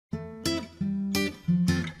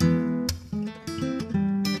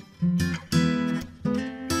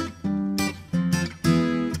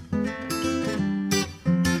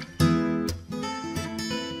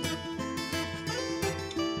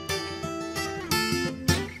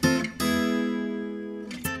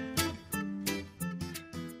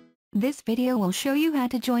This video will show you how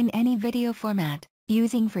to join any video format,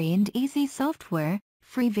 using free and easy software,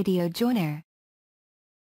 Free Video Joiner.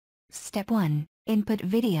 Step 1. Input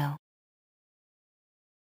video.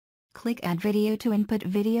 Click Add Video to input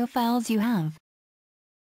video files you have.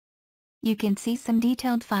 You can see some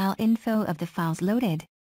detailed file info of the files loaded.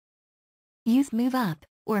 Use Move Up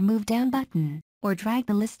or Move Down button, or drag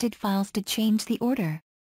the listed files to change the order.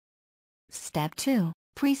 Step 2.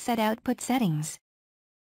 Preset output settings.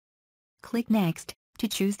 Click Next to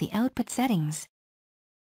choose the output settings.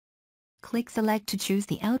 Click Select to choose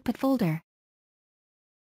the output folder.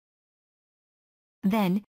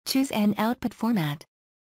 Then, choose an output format.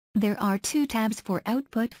 There are 2 tabs for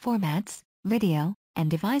output formats, video,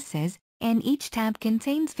 and devices, and each tab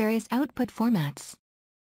contains various output formats.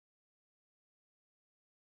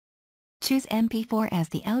 Choose MP4 as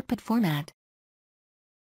the output format.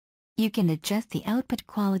 You can adjust the output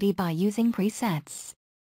quality by using presets.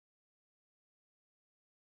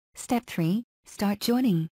 Step 3. Start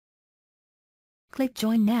joining. Click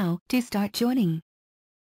Join Now to start joining.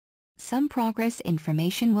 Some progress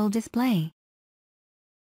information will display.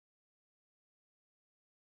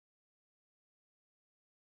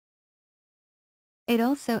 It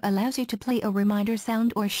also allows you to play a reminder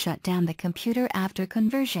sound or shut down the computer after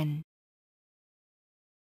conversion.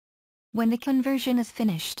 When the conversion is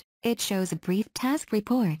finished, it shows a brief task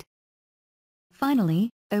report. Finally,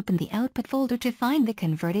 open the output folder to find the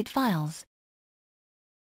converted files.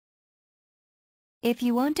 If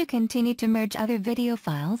you want to continue to merge other video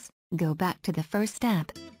files, go back to the first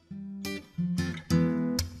step.